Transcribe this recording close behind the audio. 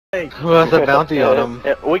Who has a bounty on him?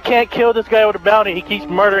 We can't kill this guy with a bounty. He keeps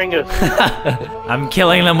murdering us. I'm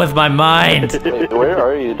killing them with my mind. Where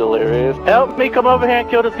are you, Delirious? Help me come over here and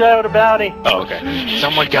kill this guy with a bounty. Oh, okay.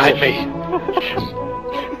 Someone guide me.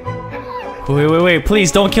 Wait,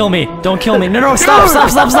 please don't kill me. Don't kill me. No, stop.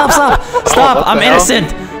 Stop, I'm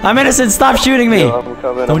innocent. I'm innocent, stop shooting me.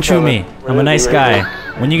 Don't shoot me. I'm a nice guy.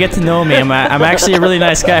 When you get to know me, I'm actually a really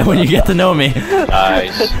nice guy when you get to know me.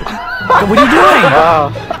 Nice. What are you doing?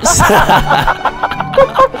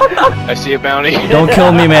 I see a bounty. Don't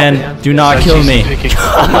kill me, man. Do not kill me.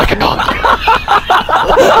 Oh my god.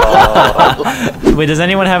 Wait, does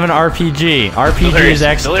anyone have an RPG? RPG is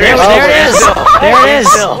excellent. Delirious. There it is! There it is!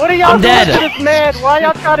 What are y'all I'm doing dead. to this man? Why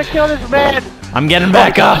y'all trying to kill this man? I'm getting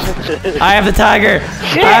back up. I have the tiger.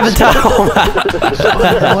 I have the tiger.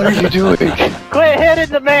 What are you doing? Quit hitting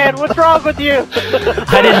the man. What's wrong with you?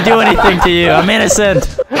 I didn't do anything to you. I'm innocent.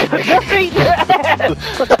 Just eat your ass.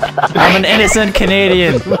 I'm an innocent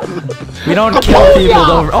Canadian. We don't kill people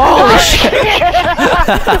over. Oh shit!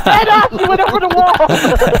 That ass went over the wall.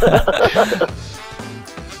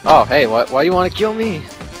 Oh, hey, why you want to kill me?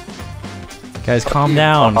 Guys, calm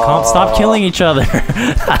down. Stop killing each other.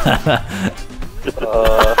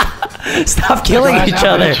 Stop killing each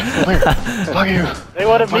other. Fuck you. They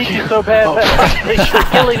want to meet you so bad that they're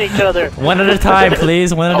killing each other. One at a time,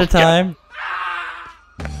 please. One at a time.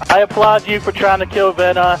 I applaud you for trying to kill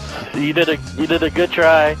Venos. You did a good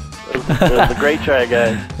try. It was a great try,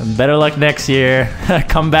 guys. Better luck next year.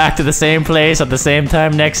 Come back to the same place at the same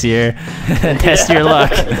time next year and test your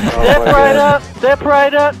luck. Step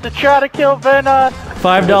right up to try to kill Venos.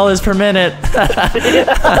 $5 per minute.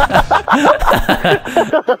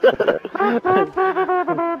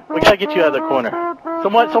 We gotta get you out of the corner.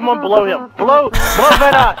 Someone blow him. Blow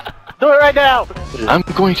Venos. Do it right now. I'm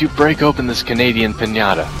going to break open this Canadian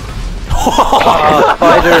piñata.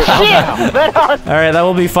 Alright, that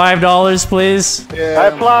will be $5, please. Yeah. I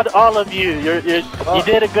applaud all of you. You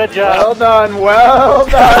did a good job. Well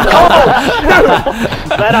done.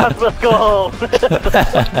 Venos, let's go home.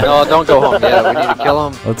 No, don't go home yet. We need to kill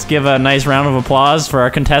him. Let's give a nice round of applause for our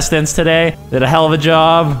contestants today. Did a hell of a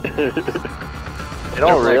job. You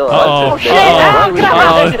don't realize.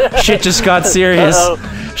 Shit just got serious.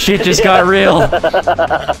 Shit just got real.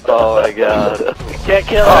 Oh my god. Can't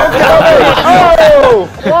kill him. Oh!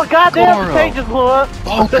 Well, goddamn, the tank just blew up.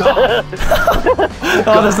 Oh god.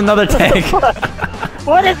 Oh, there's another tank.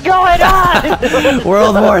 What is going on?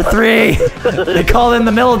 World War III. They called in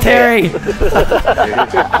the military.